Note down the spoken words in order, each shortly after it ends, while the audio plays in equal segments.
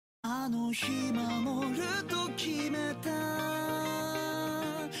の日守ると決めた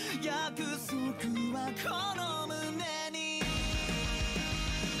約束はこの胸に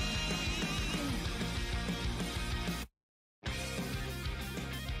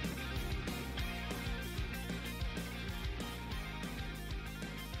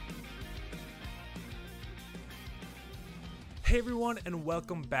Hey everyone, and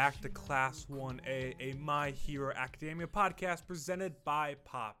welcome back to Class 1A, a My Hero Academia podcast presented by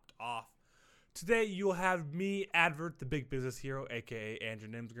Popped Off. Today you'll have me, Advert, the big business hero, aka Andrew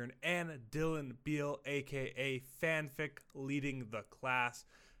Nimsgren, and Dylan Beal, aka Fanfic, leading the class.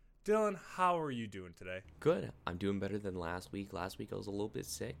 Dylan, how are you doing today? Good. I'm doing better than last week. Last week I was a little bit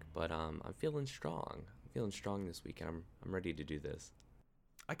sick, but I'm feeling strong. I'm feeling strong this week, and I'm ready to do this.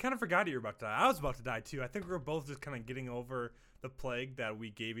 I kind of forgot you were about to die. I was about to die too. I think we were both just kind of getting over the plague that we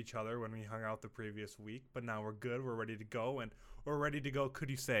gave each other when we hung out the previous week. But now we're good. We're ready to go. And we're ready to go,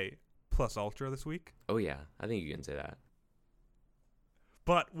 could you say, plus ultra this week? Oh, yeah. I think you can say that.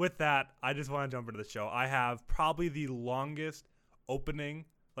 But with that, I just want to jump into the show. I have probably the longest opening,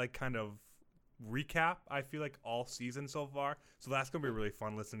 kind of recap, I feel like, all season so far. So that's going to be really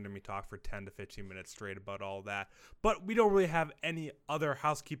fun listening to me talk for 10 to 15 minutes straight about all that. But we don't really have any other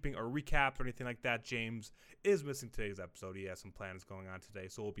housekeeping or recaps or anything like that. James is missing today's episode. He has some plans going on today,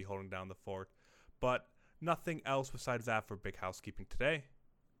 so we'll be holding down the fort. But nothing else besides that for big housekeeping today.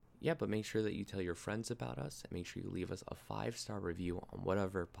 Yeah, but make sure that you tell your friends about us, and make sure you leave us a 5-star review on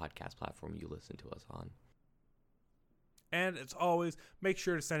whatever podcast platform you listen to us on. And as always, make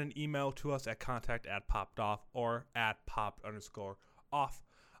sure to send an email to us at contact@poppedoff or at popped_off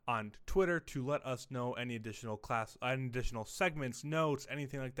on Twitter to let us know any additional segments, notes,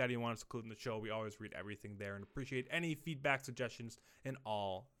 anything like that you want us to include in the show. We always read everything there and appreciate any feedback, suggestions, and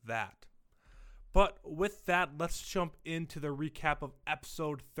all that. But with that, let's jump into the recap of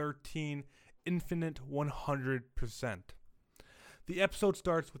episode 13, Infinite 100%. The episode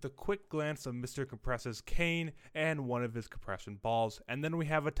starts with a quick glance of Mr. Compress's cane and one of his compression balls, and then we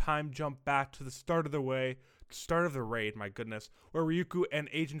have a time jump back to the start of the raid, where Ryuko and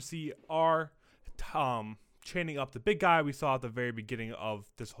Agency are chaining up the big guy we saw at the very beginning of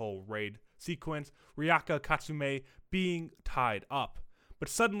this whole raid sequence, Ryaka Katsume being tied up. But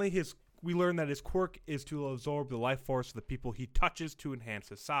suddenly we learn that his quirk is to absorb the life force of the people he touches to enhance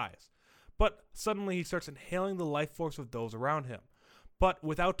his size. But suddenly he starts inhaling the life force of those around him. But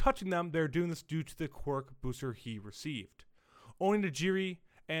without touching them, they're doing this due to the quirk booster he received. Only Najiri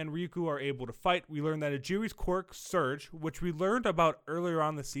and Ryuko are able to fight. We learn that Najiri's quirk, Surge, which we learned about earlier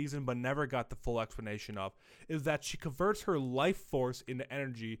on the season but never got the full explanation of, is that she converts her life force into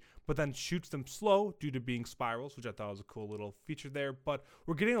energy but then shoots them slow due to being spirals, which I thought was a cool little feature there. But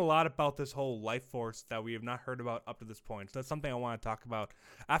we're getting a lot about this whole life force that we have not heard about up to this point. So that's something I want to talk about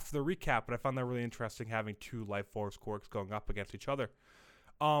after the recap, but I found that really interesting having two life force quirks going up against each other.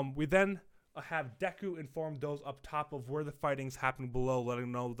 We then have Deku inform those up top of where the fighting's happening below, letting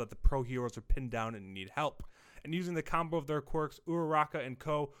them know that the pro heroes are pinned down and need help. And using the combo of their quirks, Uraraka and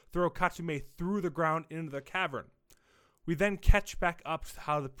Ko throw Katsume through the ground into the cavern. We then catch back up to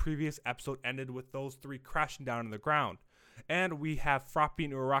how the previous episode ended with those three crashing down on the ground. And we have Froppy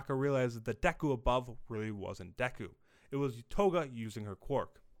and Uraraka realize that the Deku above really wasn't Deku. It was Toga using her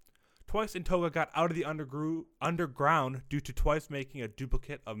quirk. Twice and Toga got out of the underground due to Twice making a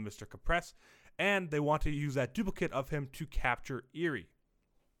duplicate of Mr. Compress, and they want to use that duplicate of him to capture Eri.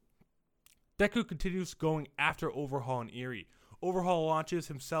 Deku continues going after Overhaul and Eri. Overhaul launches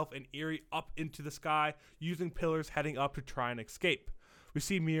himself and Eri up into the sky, using pillars heading up to try and escape. We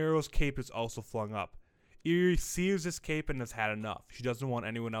see Miuro's cape is also flung up. Eri sees this cape and has had enough. She doesn't want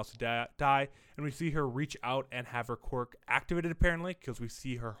anyone else to die, and we see her reach out and have her quirk activated apparently, because we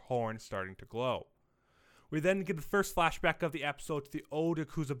see her horn starting to glow. We then get the first flashback of the episode to the old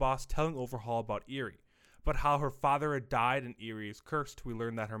Yakuza boss telling Overhaul about Eri, but how her father had died and Eri is cursed. We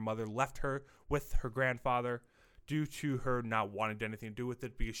learn that her mother left her with her grandfather due to her not wanting anything to do with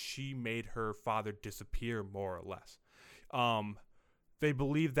it because she made her father disappear, more or less. They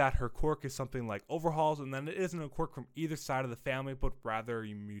believe that her quirk is something like Overhaul's, and then it isn't a quirk from either side of the family, but rather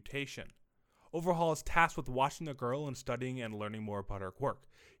a mutation. Overhaul is tasked with watching the girl and studying and learning more about her quirk.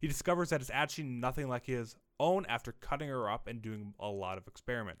 He discovers that it's actually nothing like his own after cutting her up and doing a lot of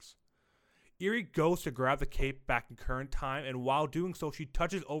experiments. Eri goes to grab the cape back in current time, and while doing so, she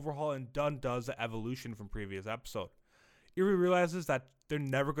touches Overhaul and does the evolution from previous episode. Eri realizes that they're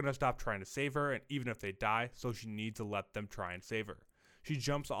never going to stop trying to save her, and even if they die, so she needs to let them try and save her. She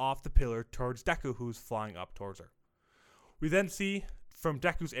jumps off the pillar towards Deku, who's flying up towards her. We then see from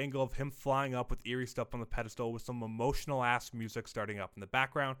Deku's angle of him flying up with Eri stuff on the pedestal with some emotional ass music starting up in the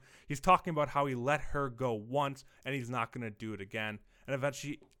background. He's talking about how he let her go once and he's not going to do it again. And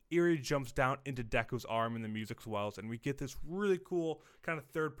eventually Eri jumps down into Deku's arm and the music swells, and we get this really cool kind of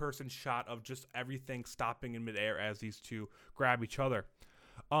third person shot of just everything stopping in midair as these two grab each other.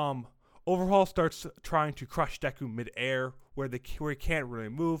 Overhaul starts trying to crush Deku midair where he can't really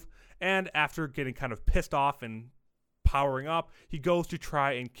move, and after getting kind of pissed off and powering up, he goes to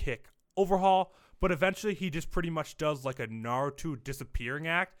try and kick Overhaul, but eventually he just pretty much does like a Naruto disappearing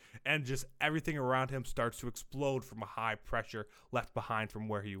act, and just everything around him starts to explode from a high pressure left behind from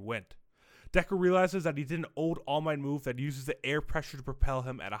where he went. Deku realizes that he did an old All Might move that uses the air pressure to propel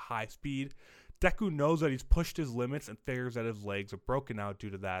him at a high speed. Deku knows that he's pushed his limits and figures that his legs are broken now due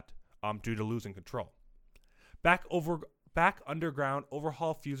to losing control. Back underground,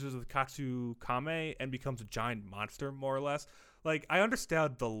 Overhaul fuses with Katsukame and becomes a giant monster, more or less. Like, I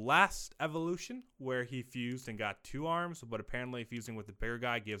understand the last evolution where he fused and got 2 arms, but apparently fusing with the bigger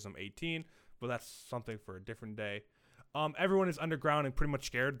guy gives him 18, but that's something for a different day. Everyone is underground and pretty much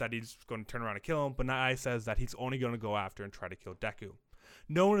scared that he's going to turn around and kill him, but Night Eye says that he's only going to go after and try to kill Deku.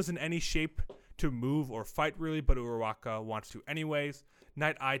 No one is in any shape to move or fight really, but Uraraka wants to anyways.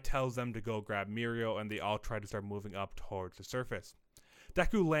 Night Eye tells them to go grab Mirio, and they all try to start moving up towards the surface.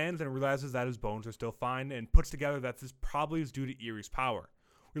 Deku lands and realizes that his bones are still fine, and puts together that this probably is due to Eri's power.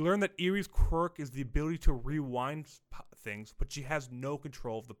 We learn that Eri's quirk is the ability to rewind things, but she has no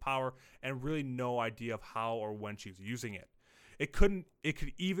control of the power and really no idea of how or when she's using it. It could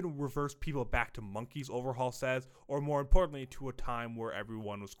even reverse people back to monkeys, Overhaul says, or more importantly, to a time where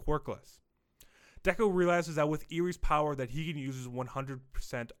everyone was quirkless. Deku realizes that with Eri's power that he can use his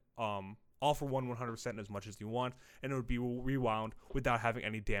 100% all for one 100% as much as he wants, and it would be rewound without having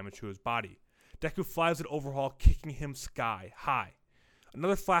any damage to his body. Deku flies at Overhaul, kicking him sky high.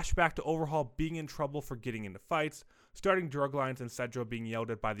 Another flashback to Overhaul being in trouble for getting into fights, starting drug lines and Cedro being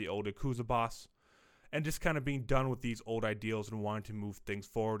yelled at by the old Yakuza boss, and just kind of being done with these old ideals and wanting to move things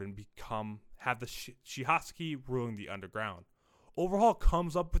forward and have the Shihasuke ruling the underground. Overhaul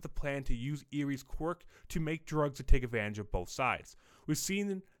comes up with a plan to use Eri's quirk to make drugs to take advantage of both sides. We've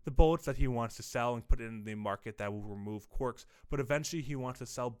seen the bullets that he wants to sell and put in the market that will remove quirks, but eventually he wants to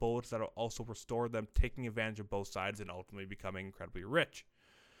sell bullets that will also restore them, taking advantage of both sides and ultimately becoming incredibly rich.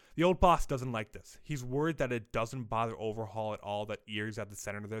 The old boss doesn't like this. He's worried that it doesn't bother Overhaul at all that Eri's at the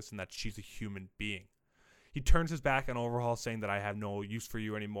center of this and that she's a human being. He turns his back on Overhaul, saying that I have no use for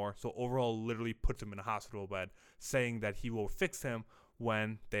you anymore, so Overhaul literally puts him in a hospital bed, saying that he will fix him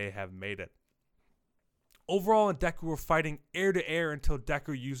when they have made it. Overhaul and Deku were fighting air to air until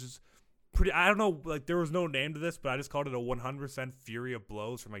Deku uses I don't know, like there was no name to this, but I just called it a 100% fury of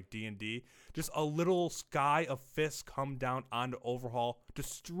blows from like D&D. Just a little sky of fists come down onto Overhaul,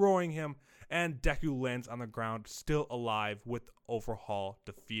 destroying him, and Deku lands on the ground, still alive with Overhaul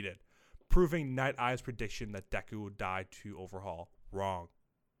defeated, proving Night Eye's prediction that Deku would die to Overhaul wrong.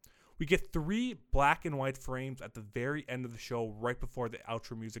 We get 3 black and white frames at the very end of the show, right before the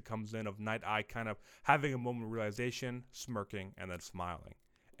outro music comes in, of Night Eye kind of having a moment of realization, smirking, and then smiling.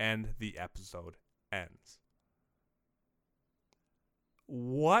 And the episode ends.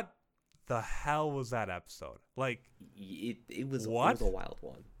 What the hell was that episode? Like, it was what? It was a wild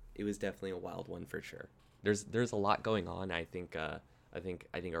one. It was definitely a wild one for sure. There's a lot going on. I think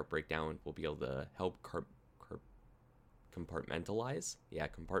our breakdown will be able to help compartmentalize. Yeah,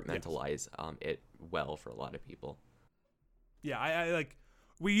 compartmentalize it well for a lot of people. Yeah, I like,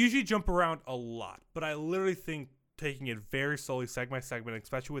 we usually jump around a lot, but I literally think taking it very slowly, segment by segment,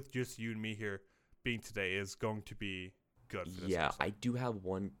 especially with just you and me here being today, is going to be good for this episode. I do have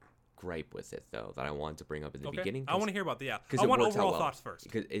one gripe with it though that I wanted to bring up in the beginning. I want to hear about I it want works out overall well. thoughts first.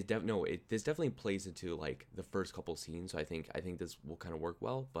 Because this definitely plays into like the first couple scenes. So I think this will kind of work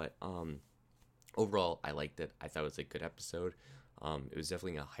well. But overall, I liked it. I thought it was a good episode. It was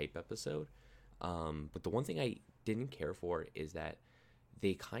definitely a hype episode. But the one thing I didn't care for is that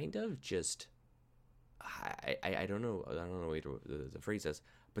they kind of just I don't know the way to phrase this,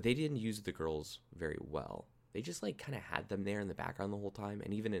 but they didn't use the girls very well. They just like kind of had them there in the background the whole time,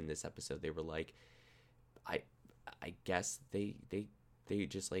 and even in this episode, they were like, I guess they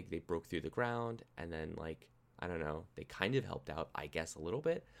just like they broke through the ground, and then like I don't know, they kind of helped out, I guess, a little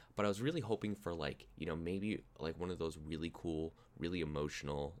bit. But I was really hoping for like, you know, maybe like one of those really cool, really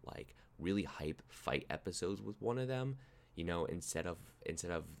emotional, like really hype fight episodes with one of them, you know, instead of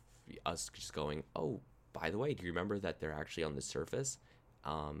us just going, oh, by the way, do you remember that they're actually on the surface?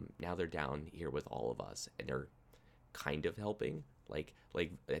 Now they're down here with all of us, and they're kind of helping. Like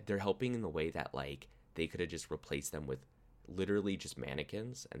they're helping in the way that like they could have just replaced them with literally just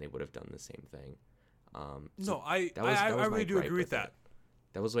mannequins, and they would have done the same thing. No, I that was my really do gripe agree with it. that.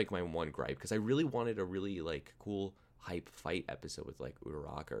 That was like my one gripe, because I really wanted a really like cool hype fight episode with like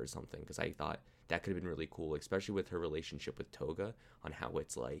Uraraka or something, because I thought that could have been really cool, especially with her relationship with Toga, on how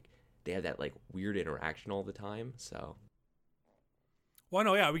it's like they have that like weird interaction all the time. So Well,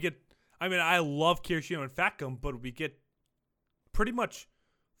 no, yeah, we get. I mean, I love Kirishima and Fatgum, but we get pretty much,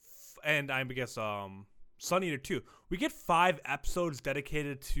 and I guess Sun Eater too. We get 5 episodes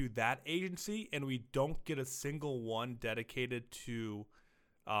dedicated to that agency, and we don't get a single one dedicated to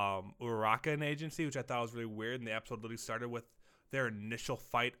Uraraka and agency, which I thought was really weird. And the episode literally started with their initial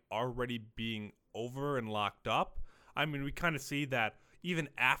fight already being over and locked up. I mean, we kind of see that even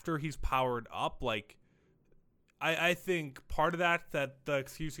after he's powered up, like. I think part of that the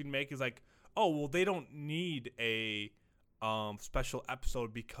excuse you can make is like, oh, well, they don't need a special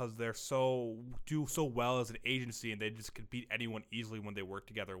episode because they're do so well as an agency, and they just could beat anyone easily when they work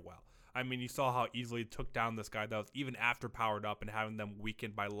together well. I mean, you saw how easily it took down this guy that was even after powered up and having them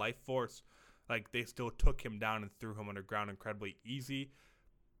weakened by life force. Like, they still took him down and threw him underground incredibly easy.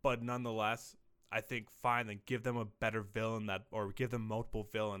 But nonetheless, I think fine, then give them a better villain or give them multiple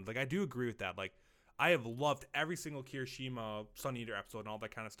villains. Like, I do agree with that. Like, I have loved every single Kirishima Sun Eater episode and all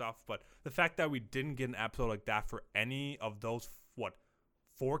that kind of stuff, but the fact that we didn't get an episode like that for any of those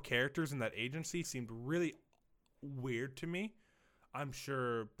 4 characters in that agency seemed really weird to me. I'm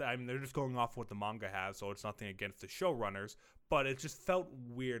sure, I mean, they're just going off what the manga has, so it's nothing against the showrunners, but it just felt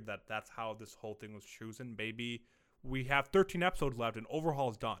weird that that's how this whole thing was chosen. Maybe we have 13 episodes left and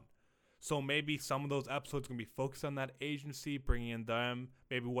Overhaul's done. So maybe some of those episodes are going to be focused on that agency, bringing in them,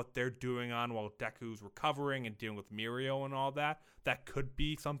 maybe what they're doing on while Deku's recovering and dealing with Mirio and all that. That could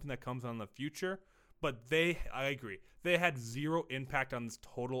be something that comes on in the future. But I agree, they had zero impact on this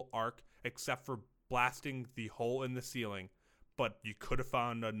total arc except for blasting the hole in the ceiling. But you could have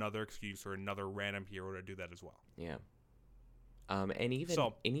found another excuse or another random hero to do that as well. yeah. And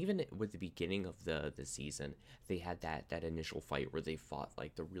even with the beginning of the season, they had that initial fight where they fought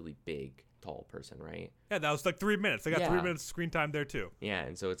like the really big tall person, right? Yeah, that was like 3 minutes. They got 3 minutes screen time there too. Yeah,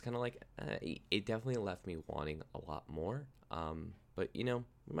 and so it's kind of like it definitely left me wanting a lot more. But we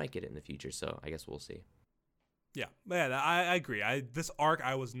might get it in the future, so I guess we'll see. Yeah, I agree. This arc,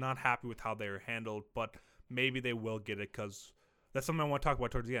 I was not happy with how they were handled, but maybe they will get it because that's something I want to talk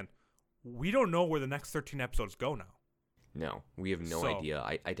about towards the end. We don't know where the next 13 episodes go now. No, we have no idea.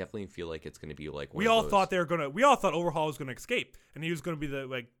 I definitely feel like it's going to be like we all thought Overhaul was going to escape, and he was going to be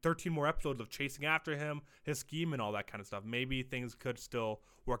the 13 more episodes of chasing after him, his scheme, and all that kind of stuff. Maybe things could still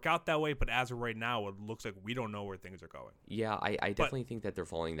work out that way, but as of right now, it looks like we don't know where things are going. Yeah, I definitely think that they're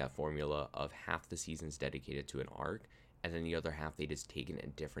following that formula of half the season's dedicated to an arc, and then the other half they just take in a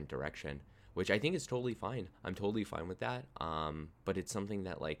different direction, which I think is totally fine. I'm totally fine with that. But it's something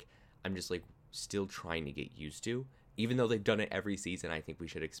that like I'm just like still trying to get used to. Even though they've done it every season, I think we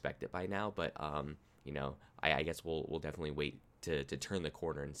should expect it by now. But I guess we'll definitely wait to turn the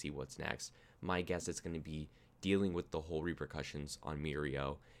corner and see what's next. My guess is going to be dealing with the whole repercussions on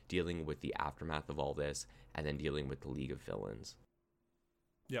Mirio, dealing with the aftermath of all this, and then dealing with the League of Villains.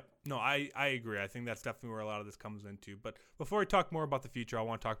 Yep. No, I agree. I think that's definitely where a lot of this comes into. But before we talk more about the future, I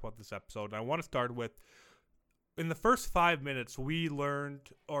want to talk about this episode. And I want to start with, in the first 5 minutes, we learned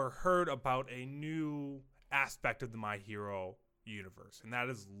or heard about a new aspect of the My Hero universe, and that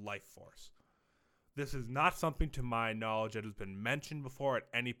is Life Force. This is not something to my knowledge that has been mentioned before at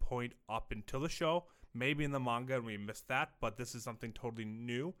any point up until the show. Maybe in the manga and we missed that, but this is something totally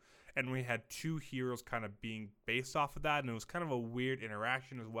new, and we had 2 heroes kind of being based off of that, and it was kind of a weird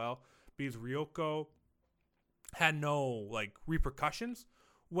interaction as well, because Ryoko had no repercussions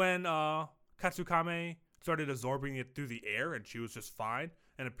when Katsukame started absorbing it through the air, and she was just fine.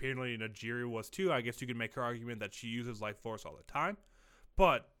 And apparently Najiri was too. I guess you could make her argument that she uses Life Force all the time.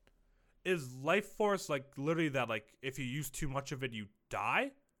 But is Life Force literally that if you use too much of it you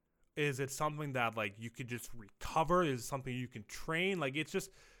die? Is it something that you could just recover? Is it something you can train?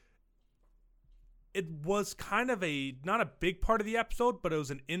 It was kind of not a big part of the episode, but it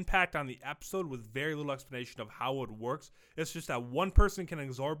was an impact on the episode with very little explanation of how it works. It's just that one person can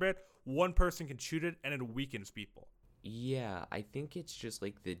absorb it, one person can shoot it, and it weakens people. Yeah, I think it's just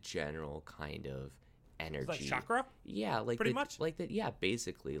the general kind of energy. It's chakra? Yeah, pretty much. Yeah,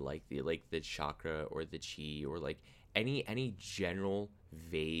 basically the chakra or the chi or any general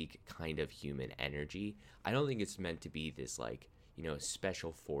vague kind of human energy. I don't think it's meant to be this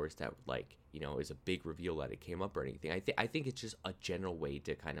special force that is a big reveal that it came up or anything. I think it's just a general way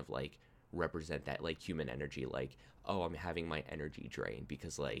to kind of represent that human energy. Oh, I'm having my energy drained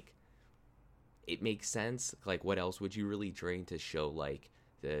because it makes sense. Like, what else would you really drain to show like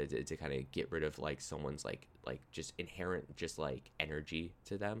to kind of get rid of like someone's like just inherent just like energy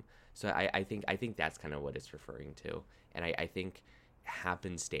to them? So I think that's kind of what it's referring to, and I think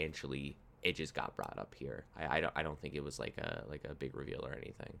happenstantially it just got brought up here. I don't think it was like a big reveal or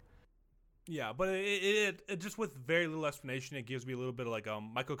anything. Yeah, but it just with very little explanation, it gives me a little bit of like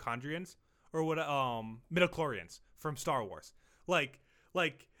mitochondrians or what midichlorians from Star Wars. Like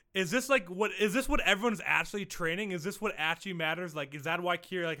is this what everyone's actually training? Is this what actually matters? Like, is that why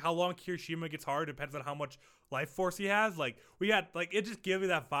how long Kirishima gets hard depends on how much life force he has? Like, we got like it just gives me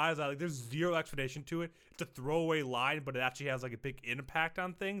that vibe that like there's zero explanation to it. It's a throwaway line, but it actually has like a big impact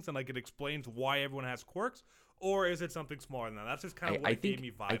on things, and like it explains why everyone has quirks. Or is it something smaller than that? That's just kind of what gave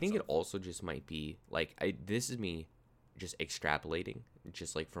me vibes. I think it also just might be like this is me just extrapolating,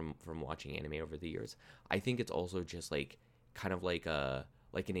 just like from watching anime over the years. I think it's also just like kind of like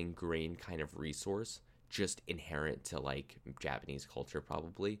an ingrained kind of resource, just inherent to like Japanese culture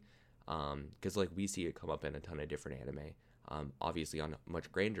probably, because like we see it come up in a ton of different anime, obviously on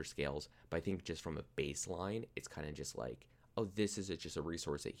much grander scales. But I think just from a baseline, it's kind of just like, oh, this is just a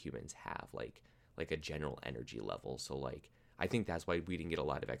resource that humans have, like a general energy level. So like I think that's why we didn't get a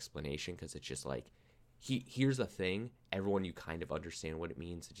lot of explanation, because it's just like here's a thing, everyone, you kind of understand what it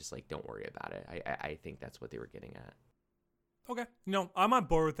means, so just like don't worry about it. I think that's what they were getting at. Okay, no, I'm on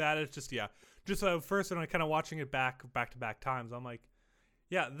board with that. It's just first when I kind of watching it back to back times, I'm like,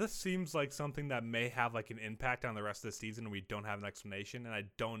 yeah, this seems like something that may have like an impact on the rest of the season, and we don't have an explanation. And I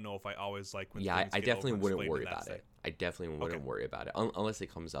don't know if I always like when I definitely wouldn't worry about it. I definitely wouldn't worry about it unless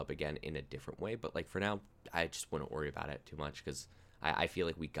it comes up again in a different way. But like for now, I just wouldn't worry about it too much, because I feel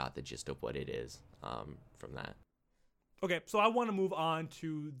like we got the gist of what it is from that. Okay, so I want to move on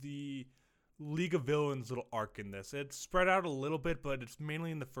to the League of Villains little arc in this. It's spread out a little bit, but it's mainly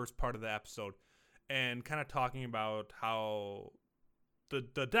in the first part of the episode, and kind of talking about how the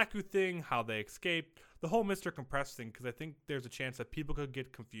Deku thing, how they escaped, the whole Mr. Compressed thing, because I think there's a chance that people could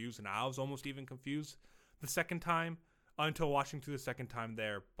get confused, and I was almost even confused the second time until watching through the second time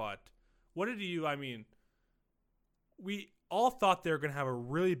there. But what did you, I mean, we all thought they were going to have a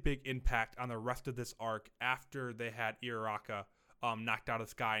really big impact on the rest of this arc after they had Iraraka knocked out of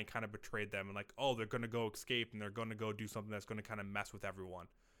the sky and kind of betrayed them, and like, oh, they're going to go escape and they're going to go do something that's going to kind of mess with everyone.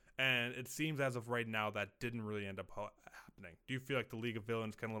 And it seems as of right now that didn't really end up happening. Do you feel like the League of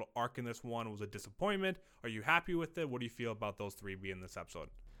Villains kind of little arc in this one was a disappointment? Are you happy with it? What do you feel about those three being in this episode?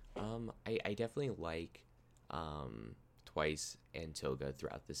 I definitely like Twice and Toga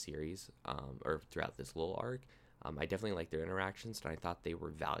throughout the series, or throughout this little arc. I definitely like their interactions, and I thought they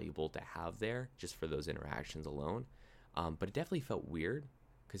were valuable to have there just for those interactions alone. But it definitely felt weird,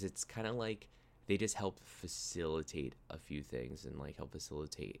 because it's kind of like they just help facilitate a few things, and like help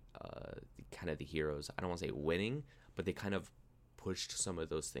facilitate kind of the heroes. I don't want to say winning, but they kind of pushed some of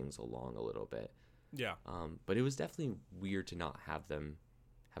those things along a little bit. Yeah. But it was definitely weird to not have them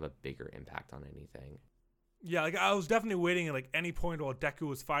have a bigger impact on anything. Yeah, like I was definitely waiting at like any point while Deku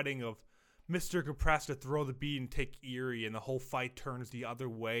was fighting of Mr. Compressed to throw the bead and take Eri, and the whole fight turns the other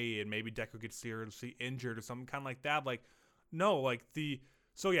way, and maybe Deku gets seriously injured or something kind of like that. Like, no, like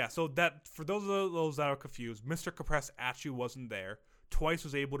so that for those that are confused, Mr. Compressed actually wasn't there. Twice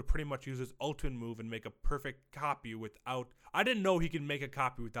was able to pretty much use his ultimate move and make a perfect copy without. I didn't know he could make a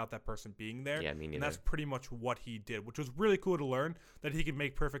copy without that person being there. Yeah, me neither. And that's pretty much what he did, which was really cool to learn, that he can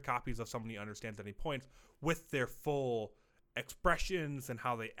make perfect copies of someone he understands at any point with their full expressions and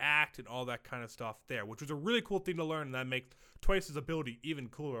how they act and all that kind of stuff there, which was a really cool thing to learn, and that makes Twice's ability even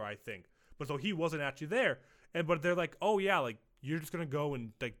cooler, I think. But so he wasn't actually there, but they're like, oh yeah, like you're just gonna go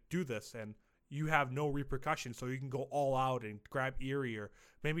and like do this, and you have no repercussions, so you can go all out and grab Eri or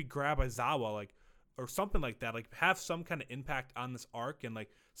maybe grab Aizawa, like, or something like that, like have some kind of impact on this arc and like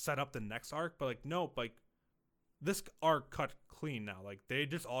set up the next arc. But like, nope, like this arc cut clean now. Like they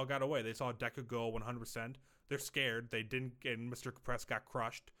just all got away. They saw Deku go 100%. They're scared. They didn't, and Mr. Compressed got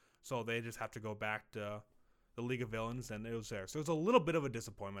crushed, so they just have to go back to the League of Villains, and it was there. So it was a little bit of a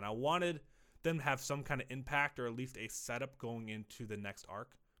disappointment. I wanted them to have some kind of impact, or at least a setup going into the next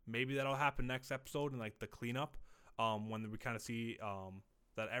arc. Maybe that'll happen next episode in like the cleanup, when we kind of see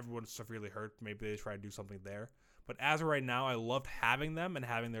that everyone's severely hurt. Maybe they try to do something there. But as of right now, I loved having them and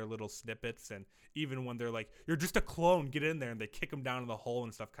having their little snippets, and even when they're like, you're just a clone, get in there, and they kick them down in the hole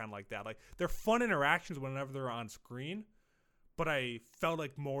and stuff kind of like that. Like, they're fun interactions whenever they're on screen, but I felt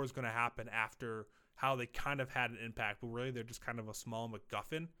like more is going to happen after how they kind of had an impact, but really they're just kind of a small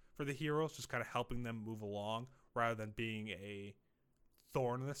MacGuffin for the heroes, just kind of helping them move along rather than being a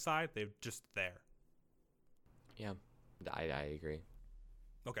thorn in the side. They're just there. Yeah, I agree.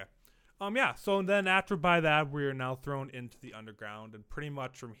 Okay. Yeah, so then after by that, we are now thrown into the underground, and pretty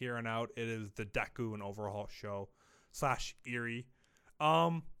much from here on out, it is the Deku and Overhaul show / Eerie.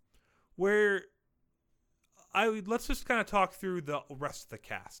 Where let's just kind of talk through the rest of the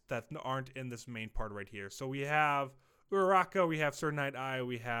cast that aren't in this main part right here. So we have Uraraka, we have Sir Night Eye,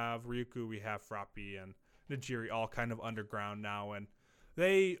 we have Ryuku, we have Froppy, and Najiri all kind of underground now, and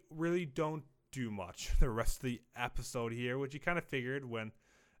they really don't do much the rest of the episode here, which you kind of figured when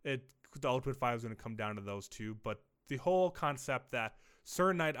the Ultimate 5 was going to come down to those two. But the whole concept that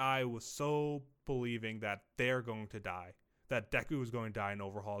Sir Night Eye was so believing that they're going to die, that Deku was going to die and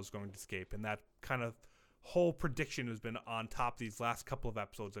Overhaul is going to escape, and that kind of whole prediction has been on top of these last couple of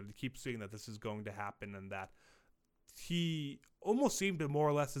episodes, and he keeps seeing that this is going to happen, and that he almost seemed to more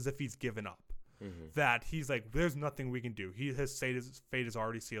or less as if he's given up. Mm-hmm. That he's like, there's nothing we can do. His fate is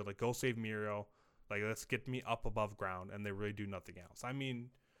already sealed. Like, go save Mirio. Like, let's get me up above ground, and they really do nothing else. I mean,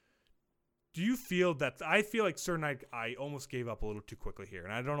 do you feel that? I feel like Sir Night Eye almost gave up a little too quickly here,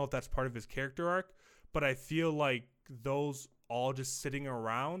 and I don't know if that's part of his character arc, but I feel like those all just sitting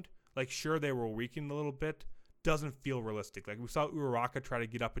around, like, sure, they were weakened a little bit, doesn't feel realistic. Like, we saw Uraraka try to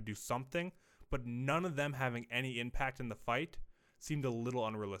get up and do something, but none of them having any impact in the fight seemed a little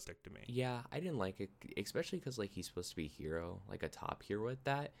unrealistic to me. Yeah, I didn't like it, especially because, like, he's supposed to be a hero, like a top hero at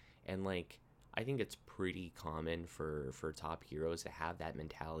that, and, like, I think it's pretty common for top heroes to have that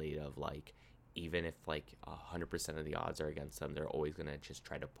mentality of, like, even if, like, 100% of the odds are against them, they're always going to just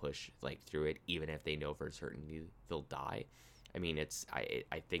try to push, like, through it, even if they know for certain they'll die. I mean, I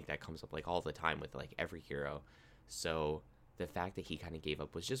think that comes up, like, all the time with, like, every hero. So the fact that he kind of gave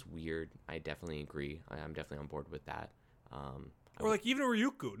up was just weird. I definitely agree. I'm definitely on board with that. Or, like, even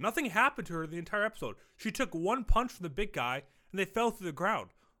Ryuku. Nothing happened to her the entire episode. She took one punch from the big guy, and they fell through the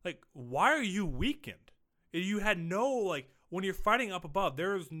ground. Like, why are you weakened? You had no, like, when you're fighting up above,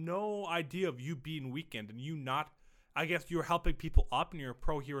 there is no idea of you being weakened, and you not, I guess you were helping people up, and you're a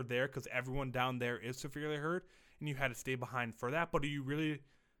pro hero there because everyone down there is severely hurt, and you had to stay behind for that. But are you really,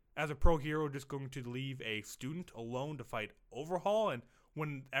 as a pro hero, just going to leave a student alone to fight Overhaul? And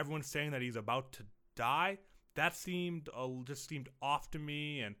when everyone's saying that he's about to die, that just seemed off to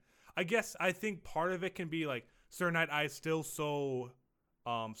me. And I think part of it can be like Sir Night Eye is still so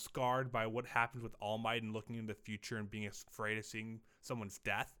scarred by what happened with All Might and looking into the future and being afraid of seeing someone's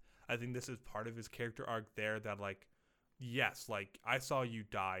death. I think this is part of his character arc there, that, like, yes, like, I saw you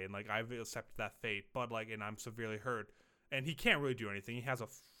die and, like, I've accepted that fate, but, like, and I'm severely hurt, and he can't really do anything. He has a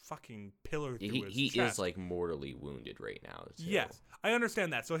fucking pillar through his chest. He is, like, mortally wounded right now. So. Yes, I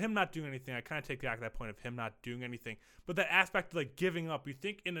understand that. So him not doing anything, I kind of take back that point of him not doing anything. But that aspect of, like, giving up, you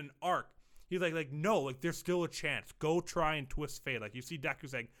think in an arc, he's like, no, like, there's still a chance. Go try and twist fate. Like, you see Deku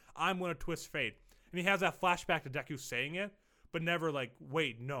saying, I'm going to twist fate. And he has that flashback to Deku saying it, but never like,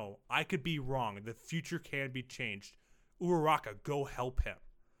 wait, no, I could be wrong. The future can be changed. Uraraka, go help him.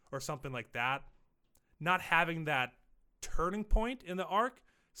 Or something like that. Not having that turning point in the arc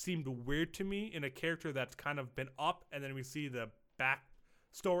seemed weird to me in a character that's kind of been up, and then we see the back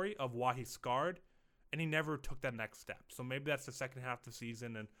story of why he's scarred, and he never took that next step. So maybe that's the second half of the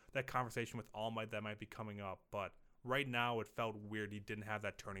season and that conversation with All Might that might be coming up. But right now it felt weird he didn't have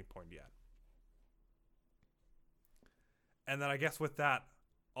that turning point yet. And then I guess with that,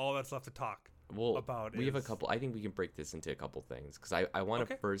 all that's left to talk about we have a couple. I think we can break this into a couple things, because I want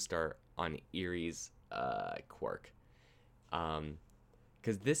to first start on Eerie's quirk.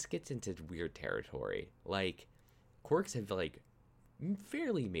 Because this gets into weird territory. Like, quirks have, like,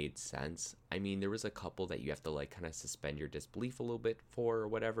 fairly made sense. I mean, there was a couple that you have to, like, kind of suspend your disbelief a little bit for or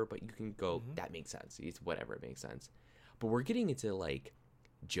whatever, but you can go, that makes sense. It's whatever, it makes sense. But we're getting into, like,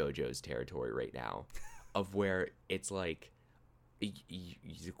 JoJo's territory right now, of where it's like the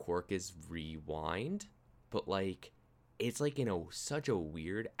quirk is rewind, but, like, it's, like, in such a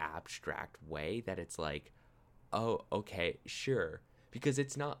weird abstract way that it's like, oh, okay, sure. Because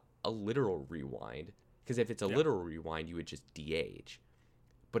it's not a literal rewind. Because if it's a literal rewind, you would just de-age.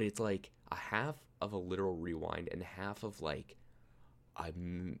 But it's like a half of a literal rewind and half of, like a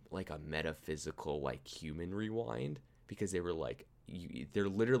metaphysical, like, human rewind. Because they were like, they're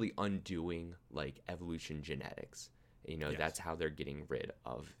literally undoing, like, evolution genetics. You know, that's how they're getting rid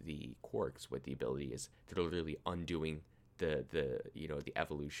of the quirks. What the ability is, they're literally undoing the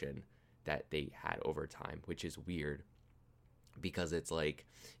evolution that they had over time, which is weird. Because it's like,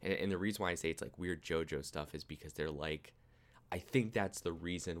 and the reason why I say it's like weird JoJo stuff is because they're like, I think that's the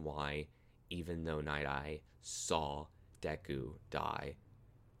reason why, even though Night Eye saw Deku die,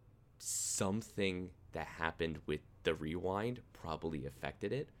 something that happened with the rewind probably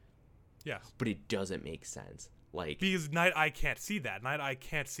affected it. Yes. But it doesn't make sense. Like, because Night Eye can't see that. Night Eye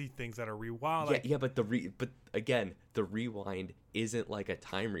can't see things that are rewound. yeah, Like, yeah, but but again, the rewind isn't like a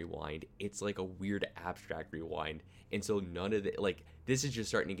time rewind. It's like a weird abstract rewind, and so none of the like this is just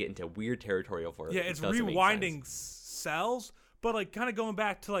starting to get into weird territory of where yeah, it it's doesn't make rewinding sense. cells, but like kind of going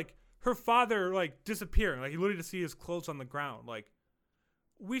back to like her father like disappearing. Like you literally just see his clothes on the ground. Like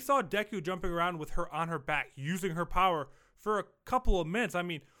we saw Deku jumping around with her on her back, using her power for a couple of minutes. I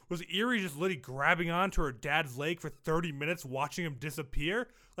mean, was Eri just literally grabbing onto her dad's leg for 30 minutes, watching him disappear?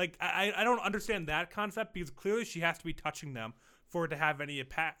 Like I don't understand that concept because clearly she has to be touching them for it to have any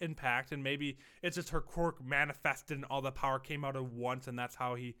impact, and maybe it's just her quirk manifested and all the power came out at once, and that's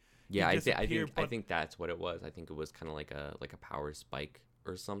how he Yeah, I disappeared. think that's what it was. I think it was kind of like a power spike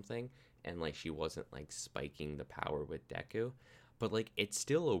or something, and like she wasn't like spiking the power with Deku, but like it's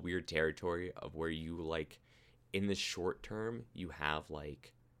still a weird territory of where you like in the short term you have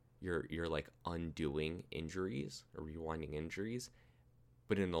like you're like undoing injuries or rewinding injuries,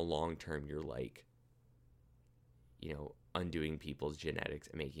 but in the long term you're like undoing people's genetics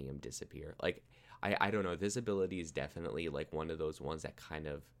and making them disappear. Like I don't know, this ability is definitely like one of those ones that kind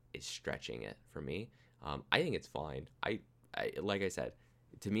of is stretching it for me. I think it's fine. I like I said,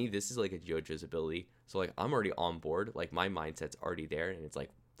 to me this is like a JoJo's ability, so like I'm already on board. Like my mindset's already there, and it's like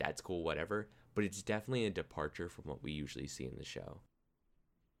that's cool, whatever. But it's definitely a departure from what we usually see in the show.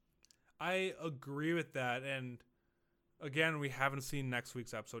 I agree with that, and again, we haven't seen next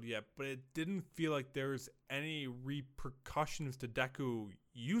week's episode yet, but it didn't feel like there's any repercussions to Deku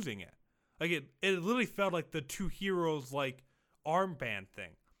using it. Like it literally felt like the two heroes like armband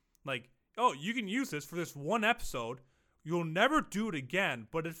thing. Like, oh, you can use this for this one episode. You'll never do it again,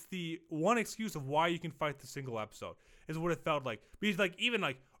 but it's the one excuse of why you can fight the single episode. Is what it felt like. Because like even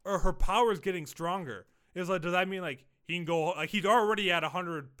like her power is getting stronger. It's like, does that mean like he can go like he's already at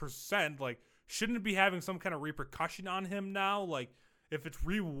 100%? Like, shouldn't it be having some kind of repercussion on him now? Like, if it's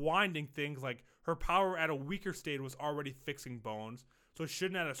rewinding things, like her power at a weaker state was already fixing bones. So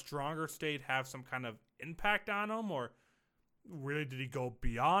shouldn't at a stronger state have some kind of impact on him? Or really, did he go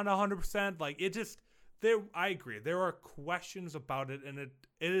beyond 100%? Like, it just I agree. There are questions about it, and it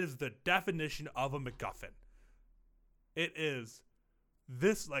is the definition of a MacGuffin. It is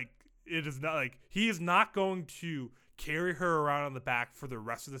this, like, it is not, like, he is not going to carry her around on the back for the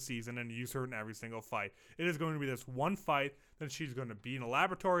rest of the season and use her in every single fight. It is going to be this one fight, then she's going to be in a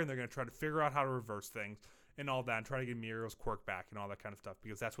laboratory, and they're going to try to figure out how to reverse things and all that, and try to get Muriel's quirk back and all that kind of stuff,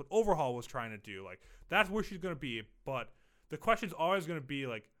 because that's what Overhaul was trying to do. Like, that's where she's going to be, but the question's always going to be,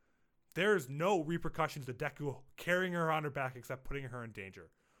 like, there's no repercussions to Deku carrying her on her back except putting her in danger.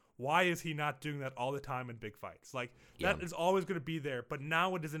 Why is he not doing that all the time in big fights? Like, that is always going to be there, but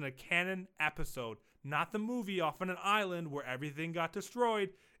now it is in a canon episode, not the movie off on an island where everything got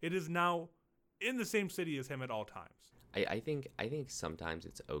destroyed. It is now in the same city as him at all times. I think sometimes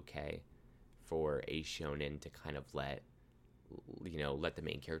it's okay for a shonen to kind of let the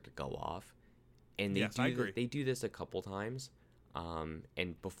main character go off, and they do this a couple times.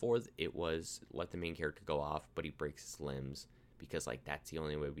 And before it was let the main character go off, but he breaks his limbs because like that's the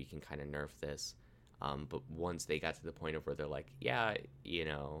only way we can kind of nerf this. But once they got to the point of where they're like, yeah, you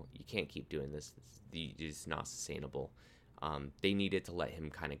can't keep doing this. It's not sustainable. They needed to let him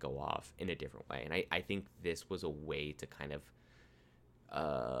kind of go off in a different way. And I think this was a way to kind of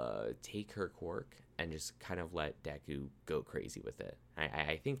take her quirk and just kind of let Deku go crazy with it.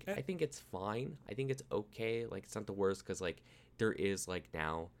 I think it's fine. I think it's okay. Like, it's not the worst because like there is like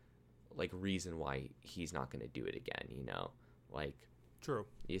now like reason why he's not going to do it again, like True.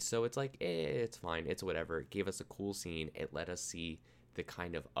 Yeah, so it's like, it's fine. It's whatever. It gave us a cool scene. It let us see the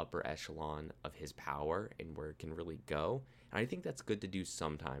kind of upper echelon of his power and where it can really go. And I think that's good to do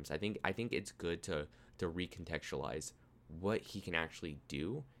sometimes. I think it's good to recontextualize what he can actually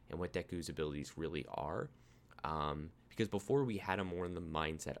do and what Deku's abilities really are. Because before we had him more in the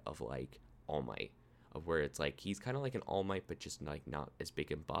mindset of like All Might, of where it's like he's kind of like an All Might, but just like not as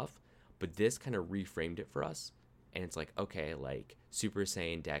big and buff. But this kind of reframed it for us. And it's like, okay, like Super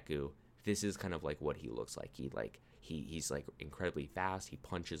Saiyan Deku, this is kind of like what he looks like. He's like incredibly fast. He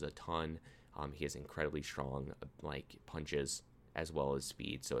punches a ton. He has incredibly strong like punches as well as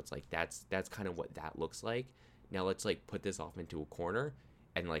speed. So it's like that's kind of what that looks like. Now let's like put this off into a corner,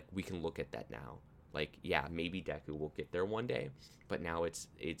 and like we can look at that now. Like, yeah, maybe Deku will get there one day, but now it's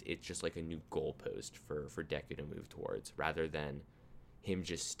just like a new goalpost for Deku to move towards, rather than him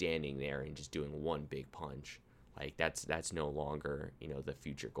just standing there and just doing one big punch. Like that's no longer, the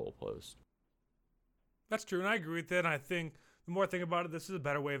future goalpost. That's true, and I agree with it. And I think the more I think about it, this is a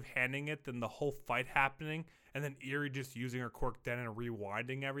better way of handling it than the whole fight happening and then Eri just using her quirk then and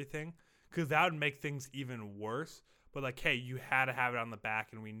rewinding everything. because that would make things even worse. But like, hey, you had to have it on the back,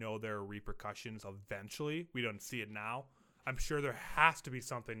 and we know there are repercussions eventually. We don't see it now. I'm sure there has to be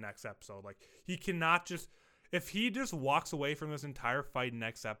something next episode. Like, he cannot just, if he just walks away from this entire fight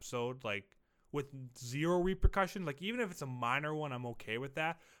next episode, like, with zero repercussions, like, even if it's a minor one, I'm okay with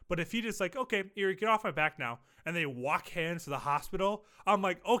that. But if he just like, okay, Eri, get off my back now, and they walk hands to the hospital, I'm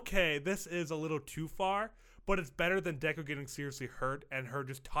like, okay, this is a little too far. But it's better than Deku getting seriously hurt and her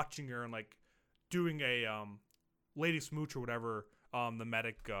just touching her and like doing a lady smooch or whatever the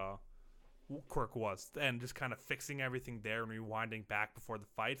medic quirk was, and just kind of fixing everything there and rewinding back before the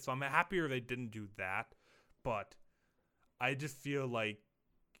fight. So I'm happier they didn't do that. But I just feel like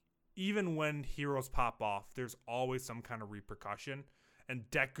even when heroes pop off, there's always some kind of repercussion. And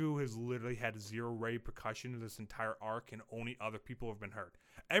Deku has literally had zero repercussion in this entire arc, and only other people have been hurt.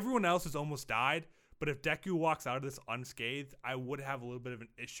 Everyone else has almost died. But if Deku walks out of this unscathed, I would have a little bit of an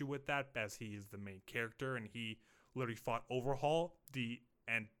issue with that, as he is the main character and he literally fought Overhaul, the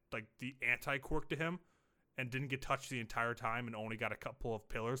anti-quirk to him, and didn't get touched the entire time and only got a couple of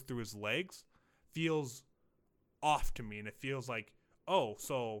pillars through his legs. Feels off to me, and it feels like, oh,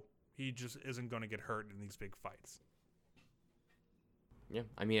 so he just isn't going to get hurt in these big fights. Yeah,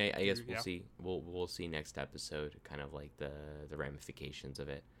 I mean, I guess we'll Yeah. see. We'll see next episode, kind of like the ramifications of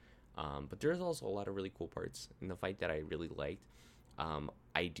it. But there's also a lot of really cool parts in the fight that I really liked.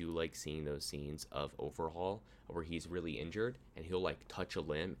 I do like seeing those scenes of Overhaul where he's really injured and he'll like touch a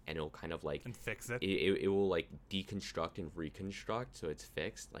limb and it'll kind of like And fix it. it will like deconstruct and reconstruct so it's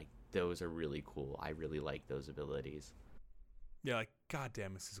fixed. Like those are really cool. I really like those abilities. Yeah, like,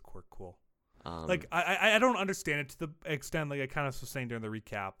 goddamn, this is a quirk cool. Um, Like, I don't understand it to the extent, like I kind of was saying during the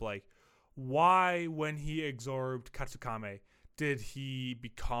recap, like, why when he absorbed Katsukame did he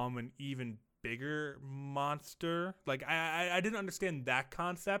become an even bigger monster? Like, I didn't understand that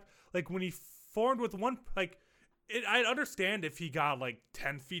concept. Like, when he formed with one, like, I'd understand if he got, like,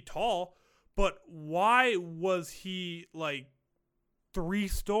 10 feet tall, but why was he, like, 3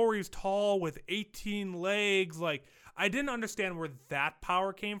 stories tall with 18 legs? Like, I didn't understand where that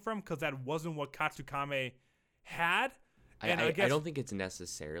power came from, because that wasn't what Katsukame had. And I guess, don't think it's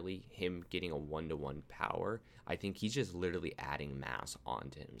necessarily him getting a 1-to-1 power. I think he's just literally adding mass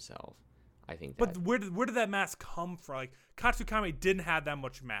onto himself. I think that. but where did that mass come from? Like, Katsukame didn't have that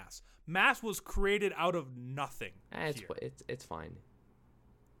much mass. Mass was created out of nothing. Here. It's fine.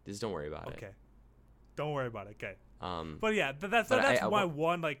 Just don't worry about it. Okay. Don't worry about it. Okay. Um, But yeah, that's But why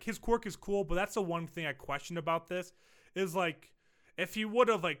one, like, his quirk is cool, but that's the one thing I questioned about this is, like, if he would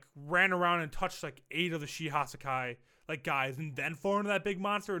have, like, ran around and touched, like, 8 of the Shihasakai, like, guys and then formed that big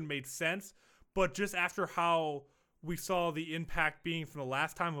monster, it made sense. But just after how we saw the impact being from the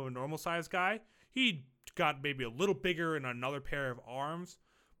last time of a normal sized guy, he got maybe a little bigger in another pair of arms.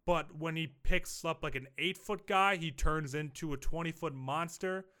 But when he picks up like an 8-foot guy, he turns into a 20-foot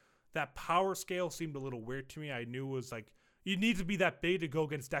monster. That power scale seemed a little weird to me. I knew it was like, you need to be that big to go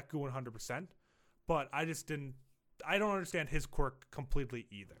against Deku 100%. But I don't understand his quirk completely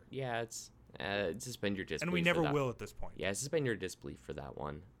either. yeah, it's suspend your disbelief. And we for never that. will at this point. Yeah, suspend your disbelief for that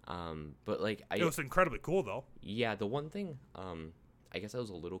one. But like It was incredibly cool though. yeah, the one thing I guess I was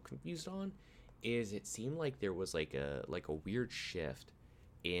a little confused on is it seemed like there was like a weird shift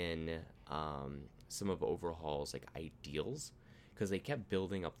in some of Overhaul's like ideals, because they kept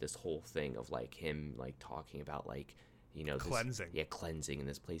building up this whole thing of like him like talking about like, you know, Cleansing. cleansing, and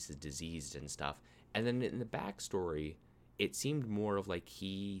this place is diseased and stuff. And then in the backstory, it seemed more of like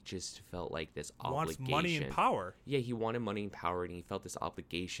he just felt like this Wants obligation. money and power. Yeah, he wanted money and power, and he felt this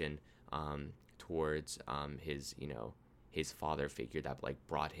obligation towards his, you know, his father figure that like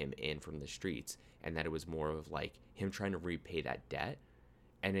brought him in from the streets, and that it was more of like him trying to repay that debt.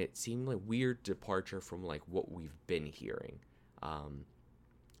 And it seemed like weird departure from like what we've been hearing.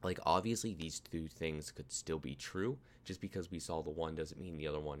 Like obviously these two things could still be true. Just because we saw the one doesn't mean the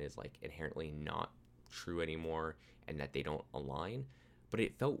other one is like inherently not true anymore, and that they don't align. But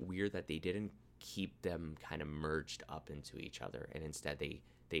it felt weird that they didn't keep them kind of merged up into each other, and instead they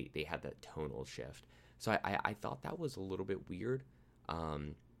had that tonal shift. So I thought that was a little bit weird,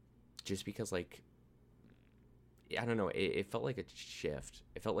 just because like, I don't know, it felt like a shift.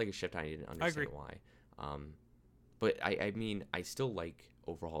 It felt like a shift, and I didn't understand why. But I mean, I still like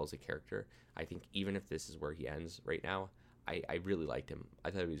Overhaul as a character. I think even if this is where he ends right now, I really liked him.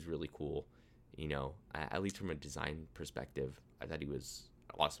 I thought he was really cool. You know, at least from a design perspective, I thought he was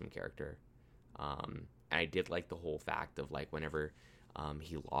an awesome character. And I did like the whole fact of like whenever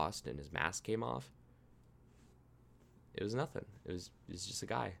he lost and his mask came off, it was nothing. It was just a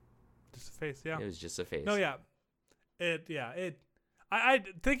guy. Just a face, yeah. It was just a face. No, yeah. I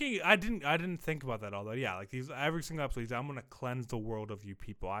didn't think about that although. Yeah, like these every single episode, I'm gonna cleanse the world of you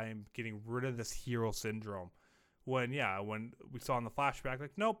people. I am getting rid of this hero syndrome. When we saw in the flashback,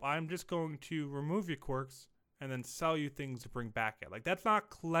 like, nope, I'm just going to remove your quirks and then sell you things to bring back it. Like that's not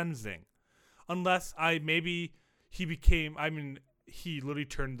cleansing, unless he literally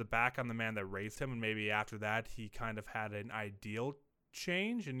turned the back on the man that raised him, and maybe after that he kind of had an ideal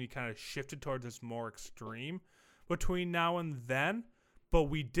change and he kind of shifted towards this more extreme between now and then. But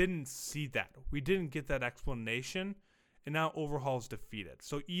we didn't see that. We didn't get that explanation, and now Overhaul's defeated.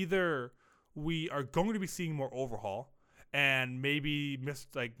 So either we are going to be seeing more Overhaul, and maybe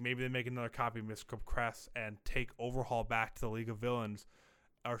they make another copy of Mr. Crest and take Overhaul back to the League of Villains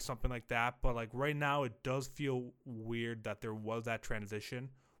or something like that. But like right now, it does feel weird that there was that transition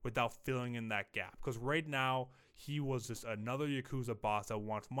without filling in that gap. Because right now, he was just another Yakuza boss that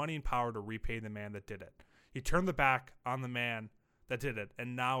wants money and power to repay the man that did it. He turned the back on the man that did it,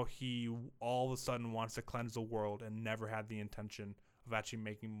 and now he all of a sudden wants to cleanse the world and never had the intention of actually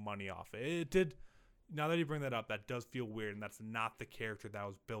making money off it. It did. Now that you bring that up, that does feel weird, and that's not the character that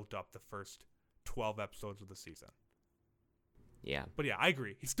was built up the first 12 episodes of the season. Yeah. But yeah, I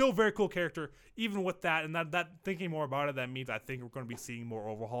agree. He's still a very cool character, even with that. And that thinking more about it, that means I think we're going to be seeing more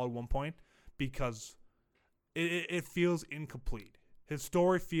Overhaul at one point, because it feels incomplete. His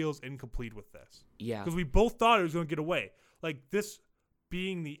story feels incomplete with this. Yeah. Because we both thought it was going to get away. Like, this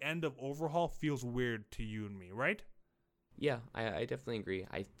being the end of Overhaul feels weird to you and me, right? Yeah, I definitely agree.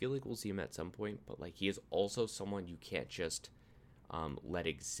 I feel like we'll see him at some point, but like he is also someone you can't just let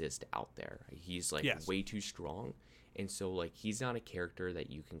exist out there. He's like way too strong, and so like he's not a character that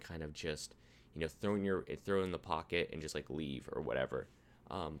you can kind of just throw in the pocket and just like leave or whatever.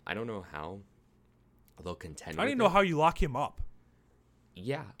 I don't know how they'll contend. I don't even know how you lock him up.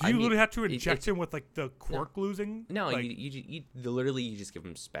 Yeah, do you literally have to inject him with like the quirk losing? No, like, you literally just give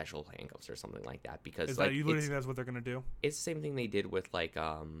him special handcuffs or something like that, because is like that you literally think that's what they're gonna do? It's the same thing they did with like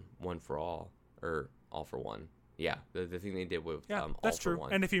One for All or All for One. Yeah, the thing they did with that's All true. For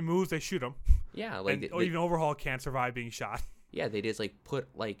One. And if he moves, they shoot him. Yeah, like even Overhaul can't survive being shot. Yeah, they just put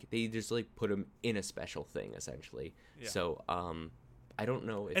him in a special thing essentially. Yeah. So I don't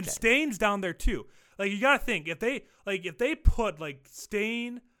know if Stain's down there too. Like you gotta think if they put like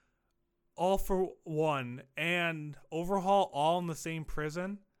Stain, All for One, and Overhaul all in the same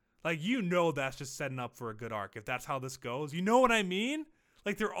prison, like that's just setting up for a good arc. If that's how this goes, you know what I mean?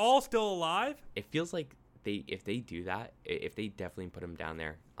 Like they're all still alive. It feels like if they do that, if they definitely put him down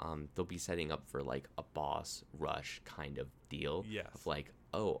there, they'll be setting up for like a boss rush kind of deal. Yes. Of like,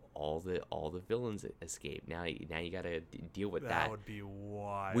 oh, all the villains escape. Now you gotta deal with that. That would be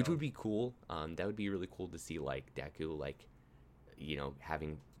wild. Which would be cool. That would be really cool to see, like Deku, like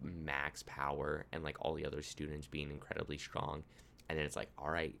having max power and like all the other students being incredibly strong, and then it's like,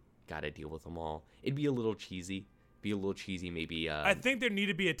 all right, gotta deal with them all. It'd be a little cheesy. Maybe. I think there need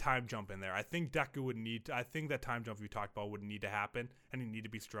to be a time jump in there. I think Deku would need to, I think that time jump we talked about would need to happen, and he need to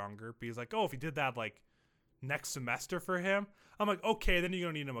be stronger. Because like, oh, if he did that like next semester for him, I'm like, okay, then you're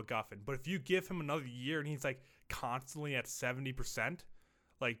gonna need a MacGuffin. But if you give him another year and he's like constantly at 70%,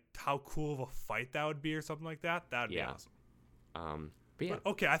 like how cool of a fight that would be, or something like that. That'd be awesome. But yeah.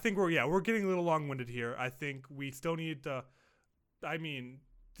 But, okay, I think we're getting a little long-winded here. I think we still need to. I mean,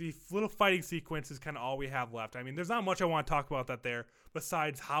 the little fighting sequence is kind of all we have left. I mean, there's not much I want to talk about that there,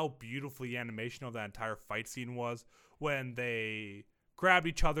 besides how beautiful the animation of that entire fight scene was. When they grabbed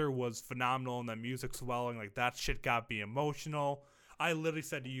each other was phenomenal, and the music swelling, like that shit got me emotional. I literally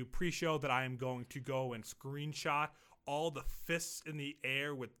said to you pre-show that I am going to go and screenshot all the fists in the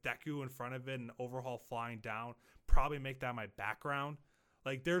air with Deku in front of it and Overhaul flying down. Probably make that my background.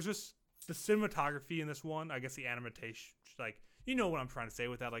 Like, there's just the cinematography in this one. I guess the animation, like, you know what I'm trying to say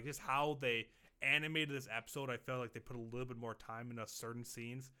with that. Like, just how they animated this episode, I felt like they put a little bit more time into certain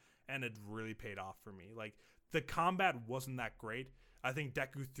scenes, and it really paid off for me. Like, the combat wasn't that great. I think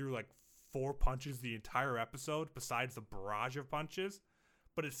Deku threw, like, 4 punches the entire episode, besides the barrage of punches,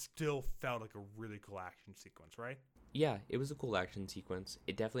 but it still felt like a really cool action sequence, right? Yeah, it was a cool action sequence.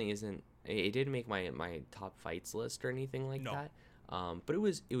 It definitely isn't. It didn't make my top fights list or anything like that. But it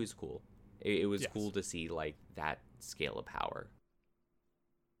was cool. It was cool to see like that scale of power.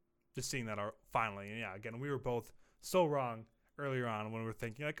 Just seeing that finally, and yeah. Again, we were both so wrong earlier on when we were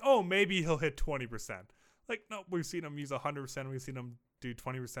thinking like, oh, maybe he'll hit 20%. Like, no, we've seen him use 100%. We've seen him do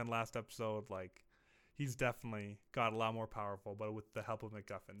 20% last episode. Like, he's definitely got a lot more powerful, but with the help of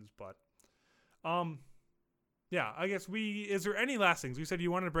MacGuffins. But, Yeah, I guess is there any last things? We said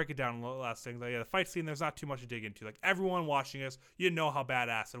you wanted to break it down last things. Like, yeah, the fight scene, there's not too much to dig into. Like, everyone watching us, you know how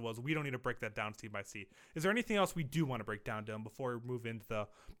badass it was. We don't need to break that down scene by scene. Is there anything else we do want to break down, Dylan, before we move into the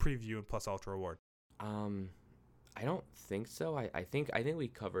preview and Plus Ultra Award? I don't think so. I think we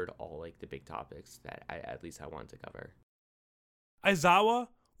covered all like the big topics that at least I wanted to cover. Aizawa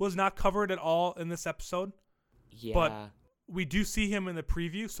was not covered at all in this episode. Yeah. But we do see him in the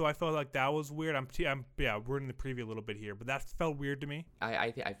preview, so I felt like that was weird. We're in the preview a little bit here, but that felt weird to me.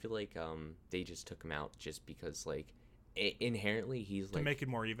 I feel like they just took him out just because like inherently he's to like make it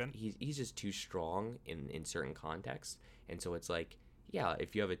more even. He's just too strong in certain contexts, and so it's like, yeah,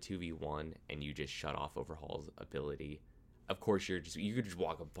 if you have a 2v1 and you just shut off Overhaul's ability, of course you could just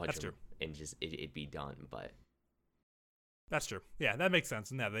walk up and punch him and just it'd be done. But that's true. Yeah, that makes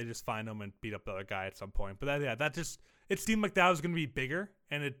sense. And yeah, they just find him and beat up the other guy at some point. But that just it seemed like that was going to be bigger,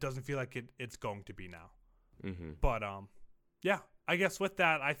 and it doesn't feel like it's going to be now. Mm-hmm. But yeah, I guess with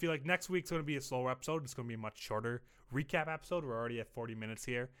that, I feel like next week's going to be a slower episode. It's going to be a much shorter recap episode. We're already at 40 minutes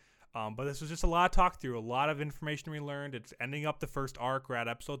here. But this was just a lot to talk through, a lot of information we learned. It's ending up the first arc. We're at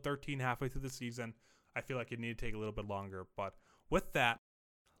episode 13, halfway through the season. I feel like it needed to take a little bit longer. But with that,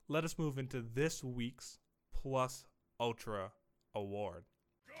 let us move into this week's Plus Ultra Award.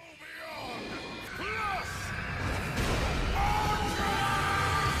 Go beyond Plus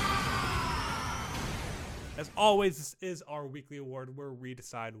As always, this is our weekly award where we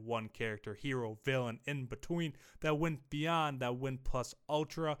decide one character, hero, villain, in between that went beyond, that went plus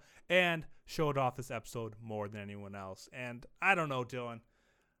ultra, and showed off this episode more than anyone else. And I don't know, Dylan.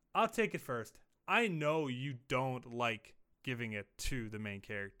 I'll take it first. I know you don't like giving it to the main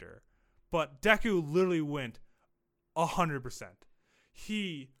character, but Deku literally went 100%.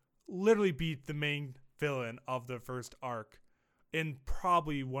 He literally beat the main villain of the first arc in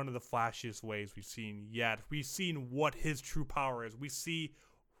probably one of the flashiest ways we've seen yet. We've seen what his true power is. We see,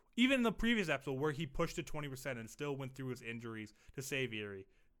 even in the previous episode, where he pushed to 20% and still went through his injuries to save Eri,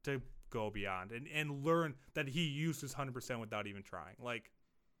 to go beyond, and learn that he used his 100% without even trying. Like,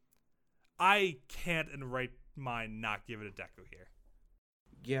 I can't in the right mind not give it a Deku here.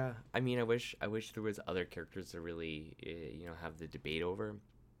 Yeah, I mean, I wish there was other characters to really, have the debate over.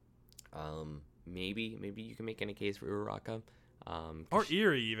 Maybe you can make any case for Uraraka. Or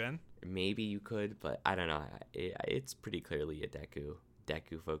Eri even. Maybe you could, but I don't know. It's pretty clearly a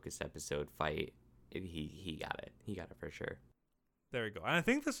Deku focused episode fight. He got it. He got it for sure. There we go. And I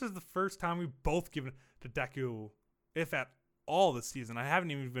think this is the first time we've both given to Deku, if at all, this season. I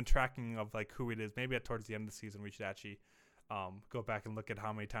haven't even been tracking of like who it is. Maybe towards the end of the season we should actually go back and look at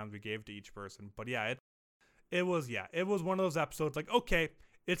how many times we gave to each person. But yeah, it was one of those episodes like, okay,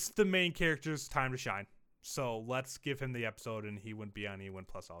 it's the main character's time to shine. So let's give him the episode, and he went beyond, he went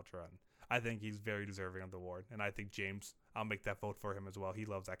plus ultra. And I think he's very deserving of the award. And I think James, I'll make that vote for him as well. He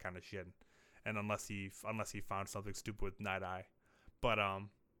loves that kind of shit. And unless he found something stupid with Night Eye. But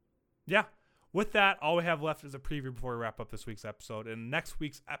yeah. With that, all we have left is a preview before we wrap up this week's episode. And next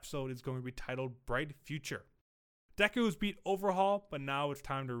week's episode is going to be titled Bright Future. Deku has beat Overhaul, but now it's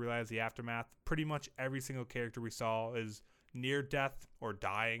time to realize the aftermath. Pretty much every single character we saw is near death or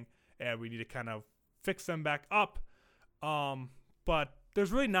dying, and we need to kind of fix them back up. But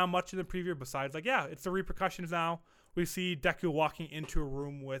there's really not much in the preview besides, like, yeah, it's the repercussions now. We see Deku walking into a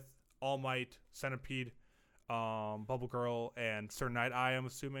room with All Might, Centipede, Bubble Girl, and Sir Night Eye, I'm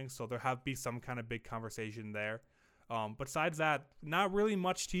assuming. So there have be some kind of big conversation there. Besides that, not really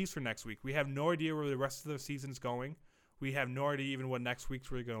much tease for next week. We have no idea where the rest of the season's going. We have no idea even what next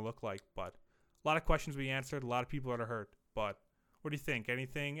week's really going to look like. But a lot of questions we answered, a lot of people that are hurt. But what do you think? Any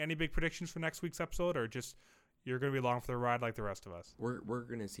big predictions for next week's episode, or just you're going to be along for the ride like the rest of us? We're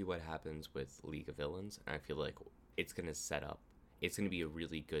going to see what happens with League of Villains, and I feel like it's going to set up. It's going to be a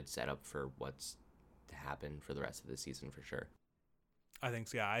really good setup for what's to happen for the rest of the season for sure. I think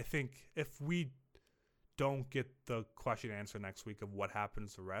so. Yeah, I think if we don't get the question and answer next week of what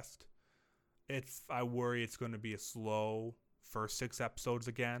happens the rest, I worry it's going to be a slow first 6 episodes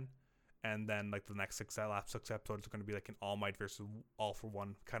again. And then, like, the last 6 episodes are going to be, like, an All Might versus All for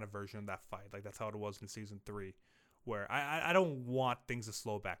One kind of version of that fight. Like, that's how it was in Season 3, where I don't want things to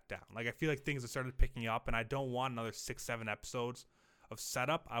slow back down. Like, I feel like things have started picking up, and I don't want another 6-7 episodes of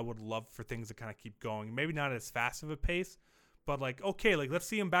setup. I would love for things to kind of keep going. Maybe not as fast of a pace, but, like, okay, like, let's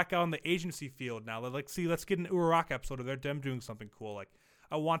see him back out on the agency field now. Let's get an Uraraka episode of them doing something cool. Like,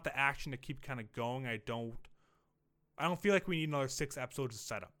 I want the action to keep kind of going. I don't feel like we need another 6 episodes to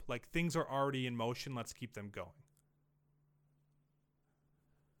set up. Like, things are already in motion. Let's keep them going.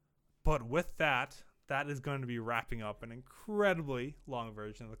 But with that that is going to be wrapping up an incredibly long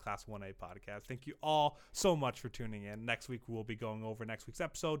version of the Class 1A podcast. Thank you all so much for tuning in. Next week, we'll be going over next week's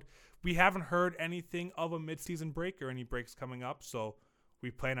episode. We haven't heard anything of a mid-season break or any breaks coming up, so we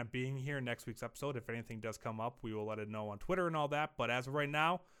plan on being here next week's episode. If anything does come up, we will let it know on Twitter and all that. But as of right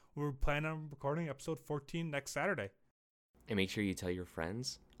now, we're planning on recording episode 14 next Saturday. And make sure you tell your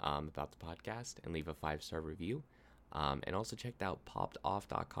friends about the podcast and leave a 5-star review. And also check out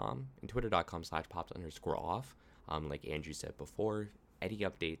poppedoff.com and twitter.com/popped_off. Like Andrew said before, any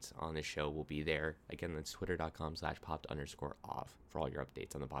updates on the show will be there. Again, that's twitter.com/popped_off for all your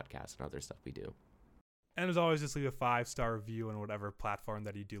updates on the podcast and other stuff we do. And as always, just leave a 5-star review on whatever platform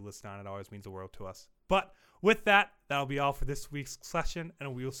that you do listen on. It always means the world to us. But with that, that'll be all for this week's session,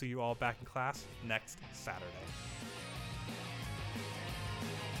 and we will see you all back in class next Saturday.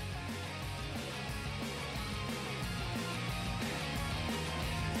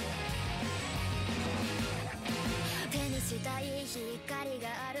 手にしたい光が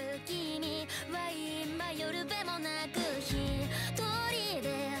ある君は今夜べ